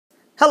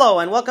Hello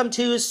and welcome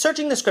to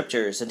Searching the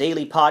Scriptures, a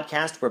daily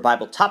podcast where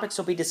Bible topics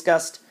will be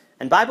discussed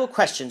and Bible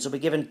questions will be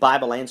given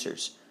Bible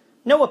answers.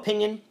 No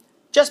opinion,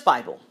 just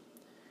Bible.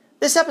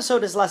 This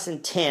episode is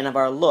lesson 10 of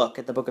our look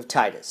at the book of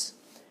Titus.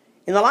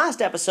 In the last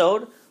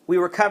episode, we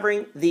were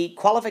covering the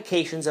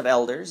qualifications of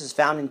elders as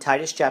found in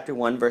Titus chapter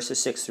 1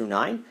 verses 6 through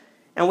 9,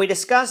 and we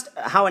discussed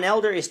how an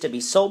elder is to be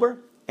sober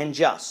and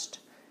just.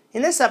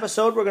 In this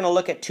episode, we're going to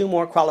look at two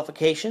more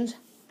qualifications.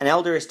 An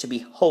elder is to be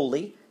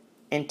holy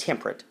and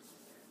temperate.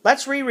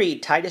 Let's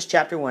reread Titus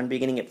chapter 1,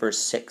 beginning at verse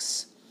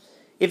 6.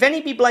 If any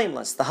be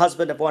blameless, the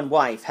husband of one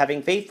wife,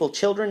 having faithful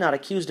children, not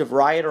accused of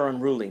riot or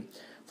unruly.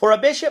 For a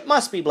bishop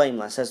must be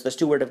blameless as the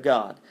steward of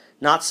God,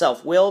 not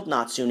self-willed,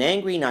 not soon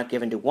angry, not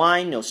given to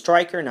wine, no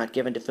striker, not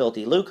given to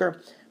filthy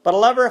lucre, but a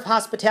lover of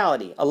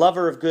hospitality, a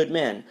lover of good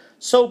men,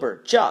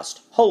 sober, just,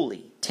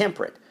 holy,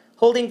 temperate,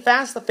 holding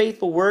fast the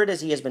faithful word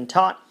as he has been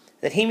taught,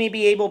 that he may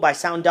be able by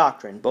sound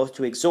doctrine both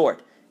to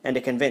exhort and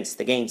to convince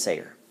the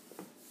gainsayer.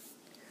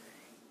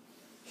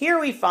 Here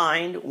we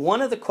find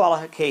one of the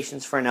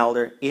qualifications for an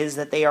elder is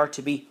that they are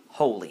to be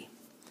holy.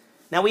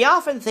 Now we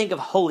often think of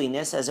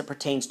holiness as it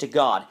pertains to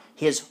God,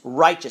 His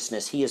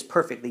righteousness, He is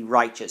perfectly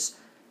righteous.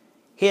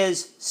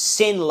 His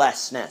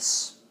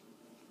sinlessness,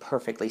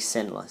 perfectly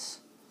sinless.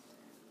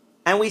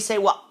 And we say,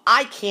 well,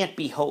 I can't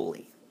be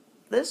holy.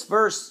 This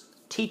verse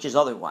teaches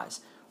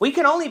otherwise. We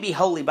can only be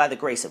holy by the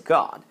grace of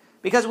God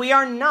because we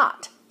are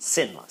not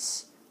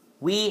sinless.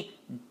 We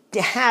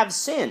have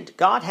sinned.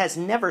 God has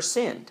never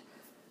sinned.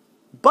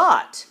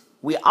 But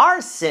we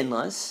are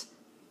sinless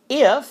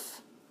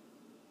if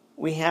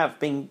we have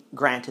been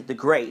granted the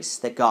grace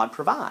that God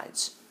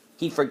provides.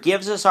 He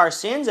forgives us our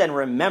sins and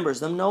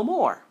remembers them no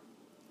more.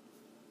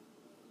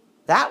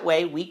 That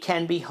way we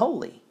can be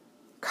holy,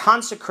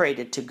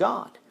 consecrated to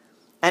God.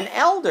 An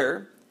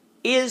elder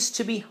is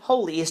to be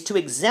holy, is to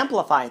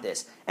exemplify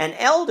this. An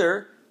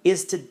elder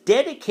is to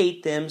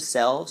dedicate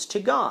themselves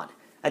to God.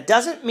 It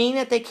doesn't mean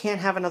that they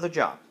can't have another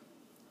job.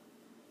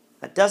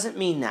 That doesn't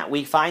mean that.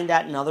 We find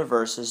that in other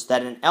verses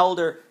that an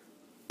elder,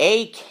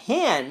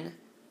 can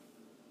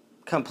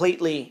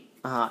completely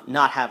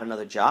not have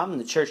another job, and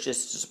the church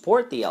is to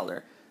support the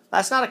elder.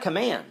 That's not a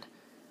command.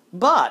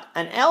 But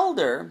an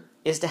elder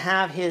is to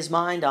have his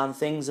mind on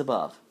things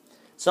above.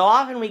 So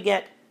often we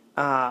get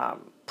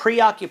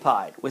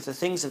preoccupied with the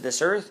things of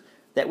this earth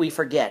that we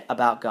forget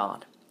about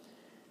God.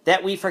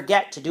 That we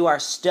forget to do our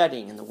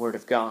studying in the Word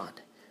of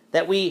God.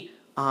 That we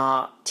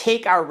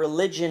take our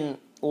religion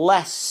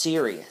less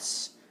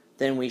serious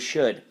than we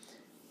should.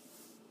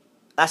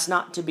 That's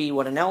not to be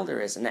what an elder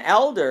is. An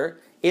elder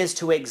is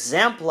to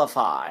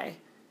exemplify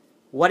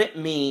what it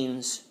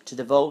means to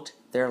devote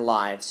their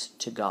lives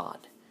to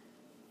God.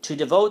 To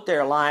devote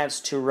their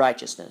lives to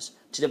righteousness.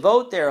 To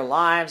devote their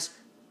lives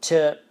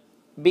to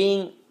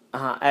being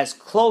as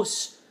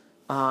close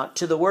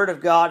to the Word of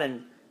God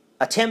and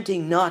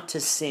attempting not to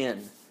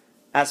sin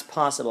as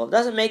possible. It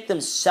doesn't make them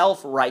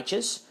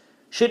self-righteous.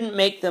 Shouldn't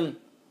make them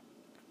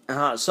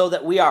so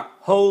that we are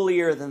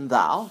holier than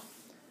thou.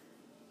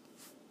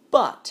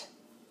 But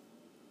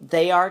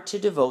they are to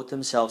devote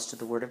themselves to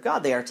the Word of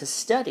God. They are to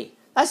study.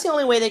 That's the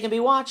only way they can be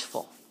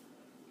watchful.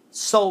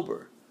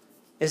 Sober.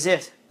 As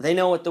if they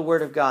know what the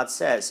Word of God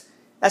says.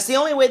 That's the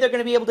only way they're going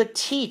to be able to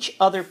teach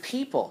other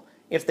people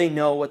if they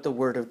know what the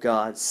Word of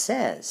God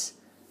says.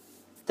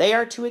 They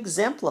are to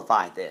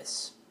exemplify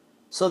this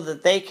so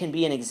that they can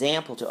be an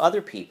example to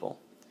other people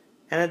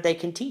and that they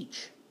can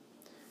teach.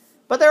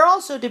 But they're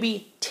also to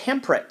be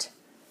temperate.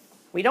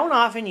 We don't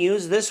often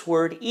use this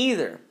word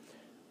either.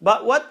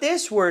 But what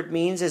this word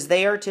means is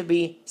they are to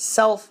be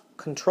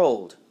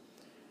self-controlled.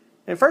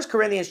 In 1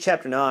 Corinthians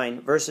chapter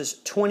 9,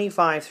 verses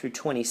 25 through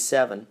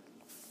 27,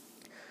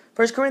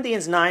 1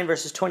 Corinthians 9,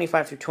 verses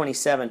 25 through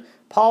 27,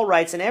 Paul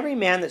writes, "And every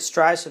man that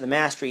strives for the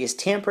mastery is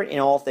temperate in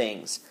all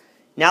things.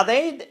 Now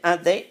they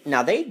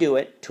do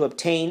it to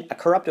obtain a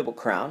corruptible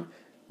crown,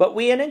 but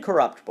we an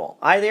incorruptible.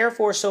 I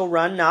therefore so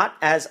run, not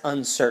as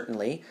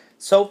uncertainly,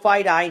 so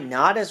fight I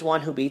not as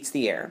one who beats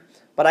the air,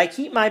 but I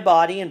keep my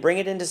body and bring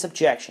it into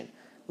subjection,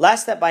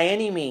 lest that by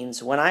any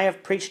means, when I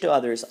have preached to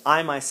others,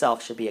 I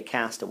myself should be a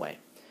castaway."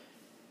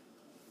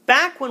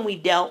 Back when we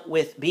dealt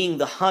with being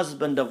the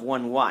husband of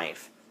one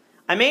wife,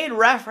 I made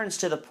reference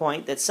to the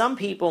point that some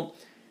people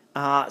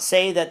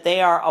say that they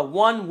are a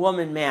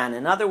one-woman man.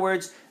 In other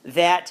words,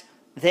 that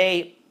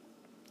they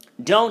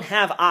don't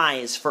have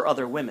eyes for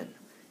other women.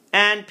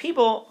 And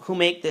people who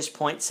make this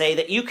point say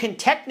that you can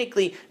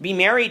technically be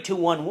married to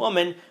one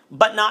woman,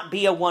 but not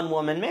be a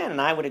one-woman man. And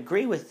I would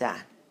agree with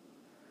that.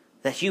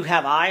 That you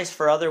have eyes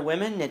for other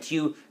women, that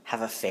you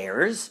have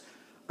affairs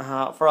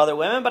for other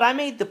women. But I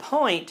made the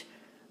point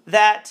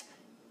that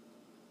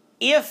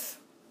if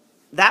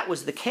that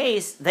was the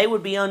case, they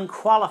would be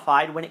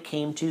unqualified when it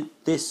came to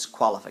this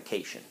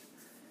qualification.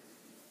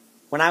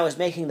 When I was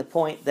making the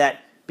point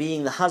that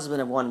being the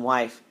husband of one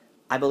wife,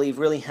 I believe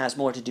really has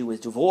more to do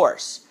with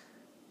divorce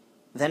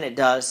than it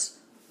does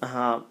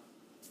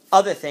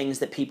other things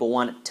that people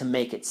want to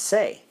make it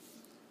say.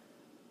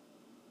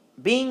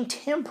 Being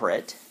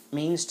temperate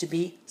means to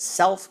be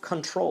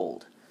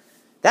self-controlled.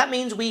 That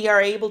means we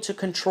are able to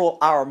control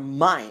our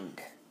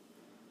mind,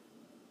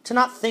 to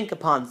not think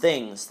upon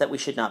things that we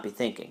should not be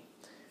thinking.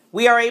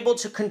 We are able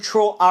to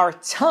control our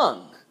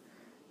tongue,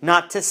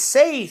 not to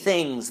say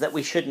things that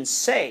we shouldn't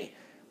say,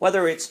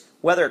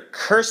 whether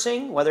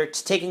cursing, whether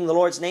it's taking the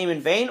Lord's name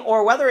in vain,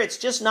 or whether it's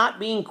just not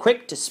being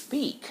quick to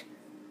speak.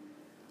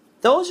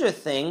 Those are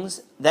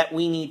things that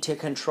we need to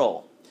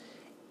control.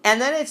 And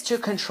then it's to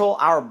control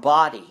our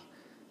body,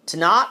 to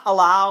not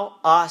allow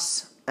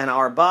us and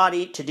our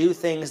body to do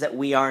things that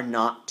we are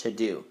not to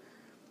do.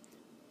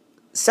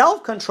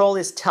 Self-control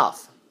is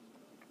tough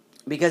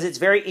because it's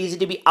very easy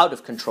to be out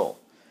of control.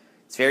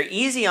 It's very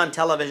easy on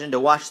television to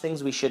watch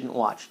things we shouldn't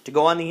watch, to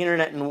go on the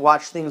internet and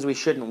watch things we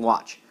shouldn't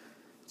watch.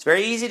 It's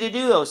very easy to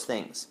do those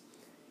things.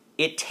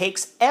 It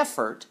takes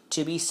effort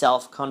to be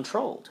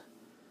self-controlled.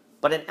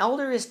 But an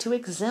elder is to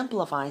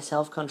exemplify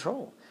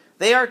self-control.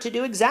 They are to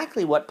do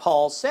exactly what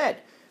Paul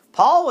said.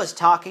 Paul was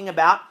talking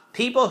about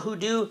people who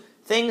do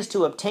things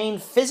to obtain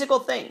physical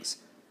things.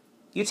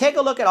 You take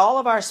a look at all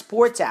of our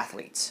sports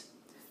athletes.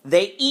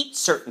 They eat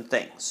certain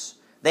things.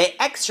 They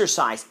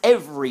exercise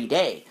every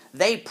day.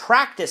 They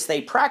practice.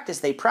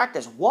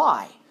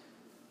 Why?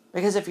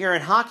 Because if you're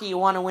in hockey, you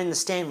want to win the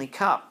Stanley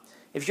Cup.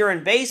 If you're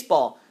in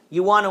baseball,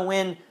 you want to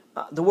win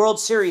the World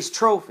Series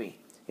trophy.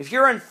 If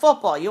you're in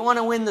football, you want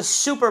to win the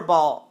Super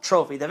Bowl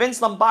trophy, the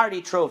Vince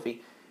Lombardi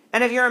trophy.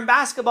 And if you're in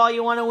basketball,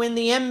 you want to win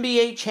the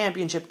NBA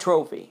championship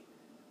trophy,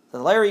 the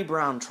Larry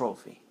Brown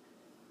trophy.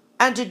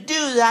 And to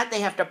do that,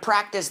 they have to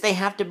practice. They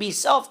have to be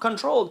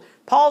self-controlled.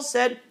 Paul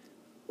said,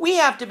 we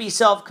have to be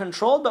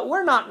self-controlled, but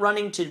we're not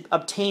running to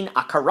obtain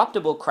a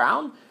corruptible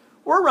crown.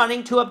 We're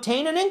running to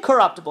obtain an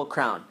incorruptible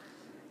crown.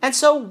 And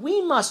so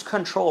we must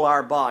control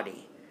our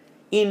body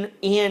in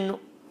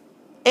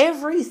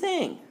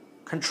everything.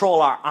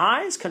 Control our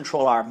eyes,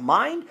 control our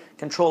mind,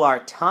 control our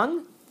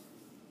tongue.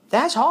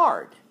 That's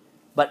hard.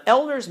 But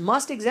elders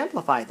must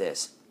exemplify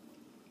this.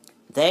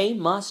 They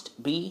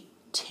must be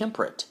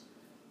temperate,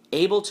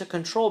 able to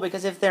control,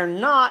 because if they're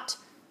not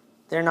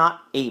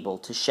able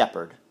to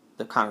shepherd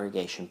the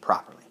congregation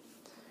properly.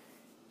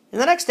 In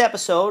the next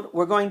episode,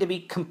 we're going to be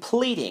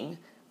completing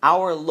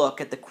our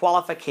look at the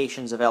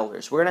qualifications of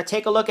elders. We're going to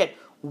take a look at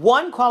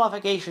one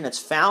qualification that's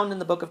found in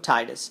the book of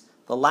Titus,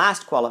 the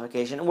last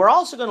qualification, and we're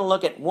also going to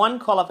look at one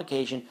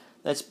qualification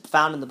that's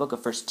found in the book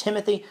of 1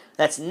 Timothy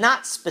that's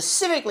not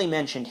specifically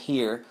mentioned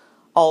here,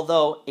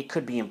 although it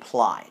could be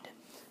implied.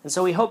 And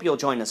so we hope you'll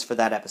join us for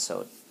that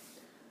episode.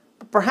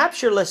 But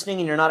perhaps you're listening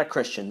and you're not a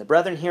Christian. The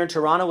brethren here in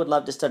Toronto would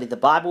love to study the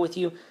Bible with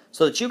you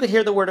so that you could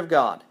hear the Word of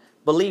God,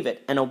 believe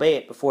it, and obey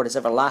it before it is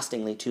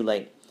everlastingly too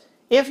late.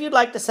 If you'd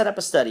like to set up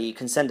a study, you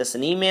can send us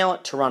an email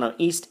at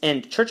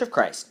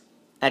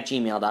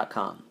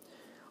torontoeastendchurchofchrist@gmail.com.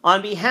 On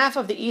behalf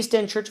of the East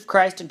End Church of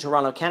Christ in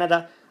Toronto,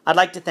 Canada, I'd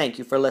like to thank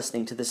you for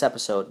listening to this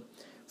episode.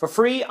 For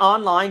free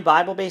online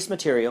Bible-based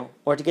material,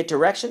 or to get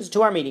directions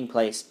to our meeting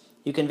place,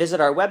 you can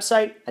visit our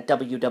website at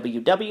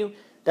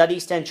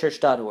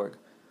www.eastendchurch.org.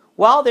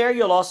 While there,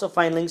 you'll also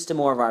find links to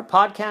more of our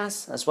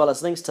podcasts, as well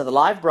as links to the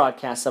live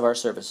broadcasts of our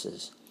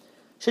services.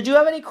 Should you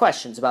have any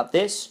questions about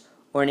this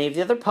or any of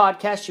the other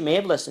podcasts you may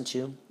have listened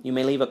to, you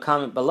may leave a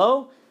comment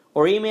below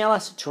or email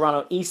us at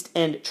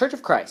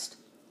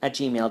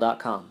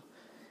torontoeastendchurchofchrist@gmail.com.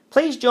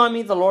 Please join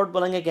me, the Lord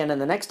willing, again in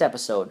the next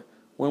episode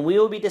when we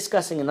will be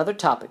discussing another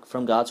topic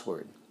from God's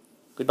Word.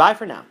 Goodbye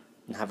for now,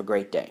 and have a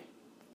great day.